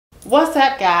What's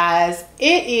up, guys?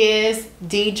 It is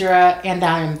Deidre and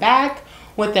I am back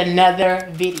with another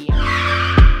video.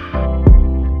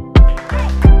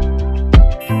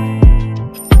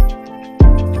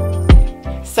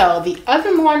 So the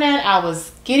other morning I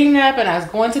was getting up and I was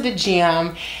going to the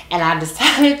gym and I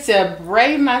decided to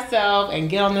brave myself and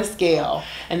get on the scale.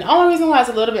 And the only reason why I was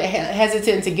a little bit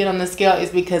hesitant to get on the scale is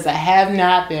because I have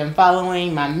not been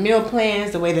following my meal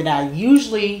plans the way that I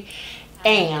usually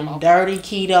am. Dirty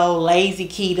keto, lazy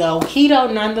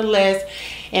keto nonetheless,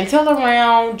 until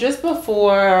around just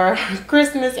before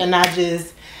Christmas, and I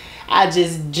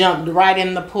just jumped right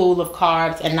in the pool of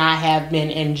carbs, and I have been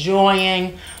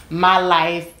enjoying my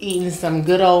life eating some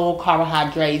good old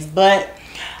carbohydrates. But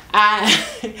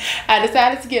I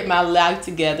decided to get my life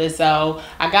together, so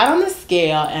I got on the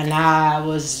scale and I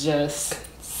was just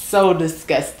so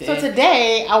disgusted. So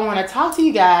today I want to talk to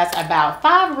you guys about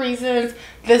 5 reasons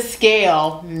the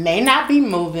scale may not be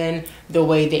moving the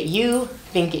way that you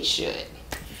think it should.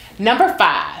 Number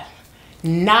 5,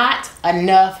 not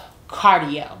enough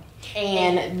cardio.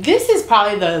 And this is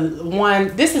probably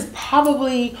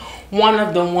one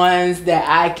of the ones that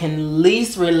I can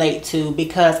least relate to,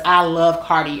 because I love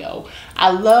cardio.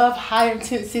 I love high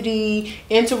intensity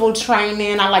interval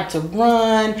training. I like to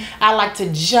run. I like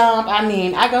to jump. I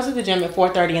mean, I go to the gym at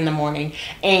 4:30 in the morning,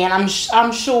 and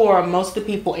I'm sure most of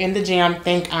the people in the gym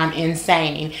think I'm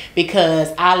insane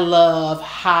because I love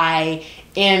high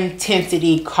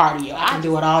intensity cardio. I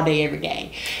do it all day, every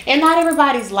day. And not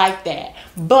everybody's like that,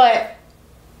 but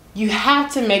you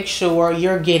have to make sure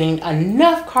you're getting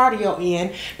enough cardio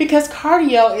in, because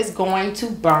cardio is going to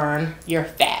burn your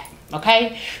fat.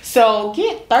 Okay, so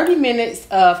get 30 minutes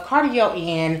of cardio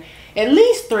in at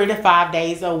least 3 to 5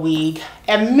 days a week,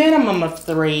 a minimum of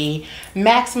 3,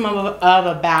 maximum of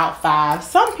about 5.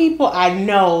 Some people I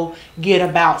know get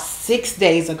about 6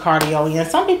 days of cardio in.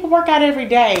 Some people work out every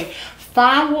day.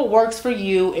 Find what works for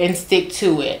you and stick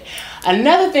to it.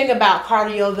 Another thing about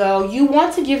cardio, though, you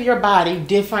want to give your body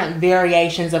different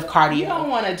variations of cardio. You don't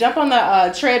want to jump on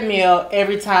the treadmill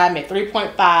every time at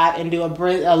 3.5 and do a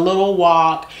little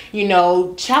walk. You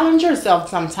know, challenge yourself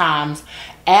sometimes.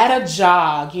 Add a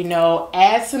jog, you know,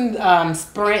 add some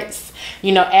sprints,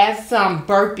 you know, add some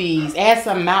burpees, add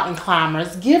some mountain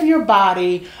climbers. Give your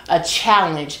body a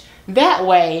challenge. That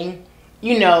way,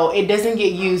 you know, it doesn't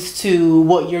get used to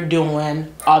what you're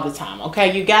doing all the time.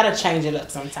 Okay, you got to change it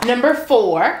up sometimes. Number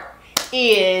 4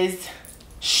 is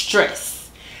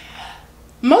stress.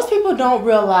 Most people don't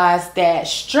realize that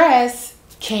stress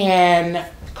can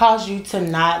cause you to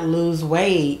not lose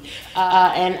weight.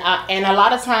 And a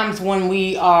lot of times when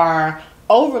we are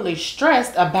overly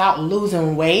stressed about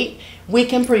losing weight, we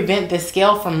can prevent the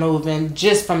scale from moving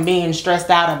just from being stressed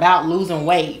out about losing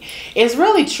weight. It's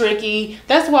really tricky.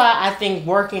 That's why I think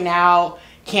working out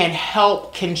can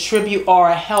help contribute or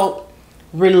help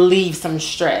relieve some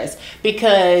stress,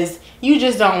 because you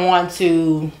just don't want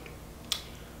to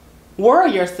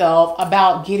worry yourself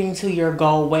about getting to your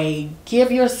goal weight. Give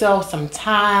yourself some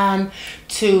time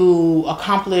to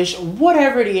accomplish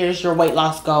whatever it is your weight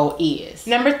loss goal is.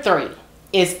 Number 3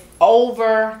 is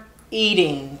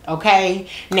overeating. Okay,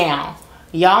 now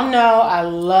y'all know I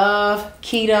love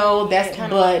keto.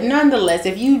 But nonetheless,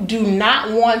 if you do not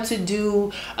want to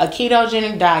do a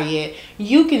ketogenic diet,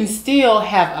 you can still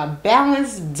have a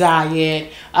balanced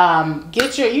diet.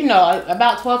 Get your, you know,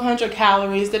 about 1,200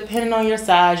 calories depending on your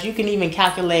size. You can even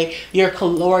calculate your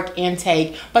caloric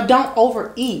intake, but don't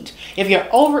overeat. If you're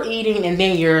overeating and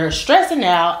then you're stressing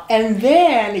out and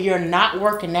then you're not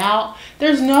working out,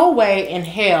 there's no way in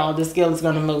hell the scale is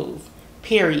going to move.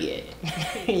 Period.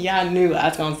 Y'all knew I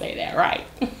was gonna say that, right?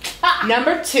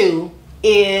 Number 2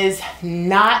 is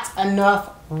not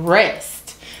enough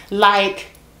rest. Like,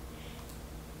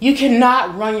 you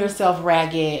cannot run yourself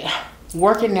ragged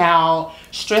working out,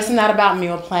 stressing out about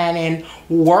meal planning,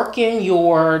 working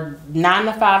your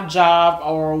 9-to-5 job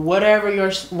or whatever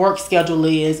your work schedule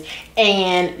is,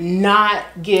 and not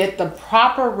get the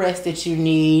proper rest that you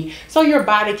need so your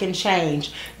body can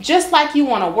change. Just like you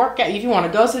want to work out, if you want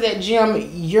to go to that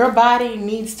gym, your body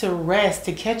needs to rest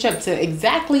to catch up to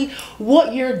exactly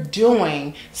what you're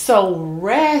doing. So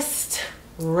rest.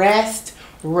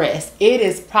 It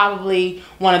is probably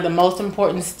one of the most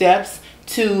important steps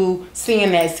to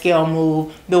seeing that scale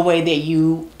move the way that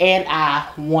you and I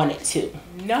want it to.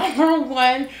 Number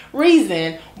 1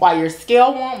 reason why your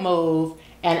scale won't move,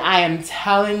 and I am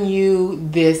telling you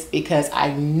this because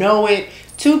I know it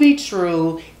to be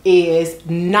true, is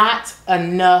not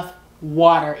enough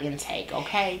water intake.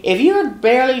 Okay, if you're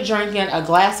barely drinking a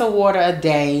glass of water a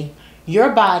day, your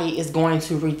body is going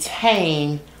to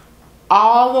retain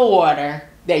all the water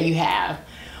that you have.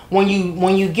 when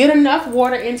you get enough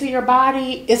water into your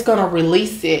body, it's going to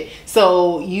release it.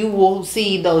 So you will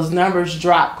see those numbers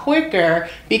drop quicker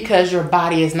because your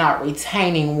body is not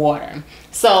retaining water.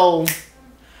 So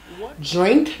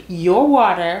drink your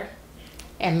water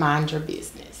and mind your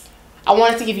business. I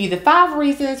wanted to give you the 5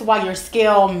 reasons why your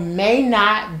scale may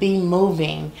not be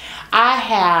moving. I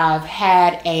have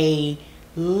had a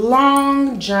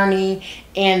long journey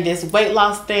in this weight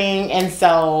loss thing, and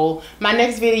so my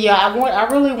next video I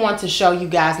really want to show you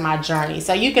guys my journey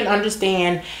so you can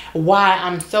understand why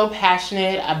I'm so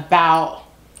passionate about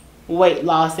weight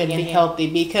loss and being healthy,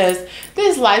 because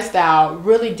this lifestyle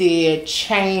really did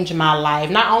change my life.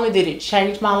 Not only did it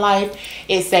change my life,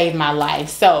 it saved my life.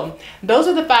 So those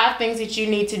are the 5 things that you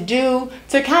need to do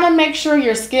to kind of make sure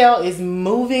your scale is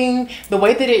moving the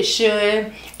way that it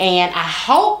should. And I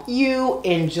hope you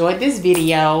enjoyed this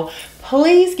video.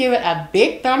 Please give it a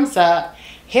big thumbs up,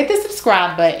 hit the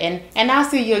subscribe button, and I'll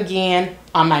see you again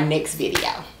on my next video.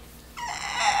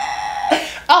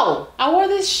 Oh, I wore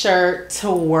this shirt to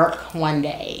work one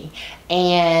day,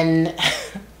 and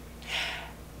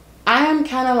I'm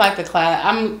kind of like a clown.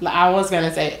 I'm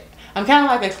kind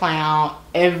of like a clown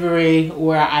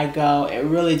everywhere I go.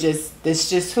 It's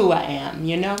just who I am,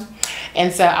 you know?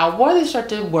 And so I wore this shirt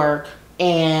to work,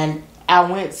 and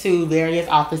I went to various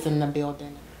offices in the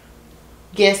building.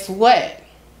 Guess what?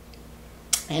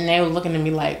 And they were looking at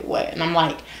me like, what? And I'm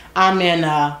like, I'm in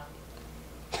a...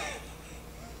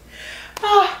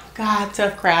 Oh, God,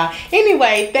 tough crowd.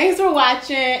 Anyway, thanks for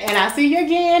watching, and I'll see you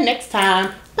again next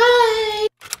time. Bye.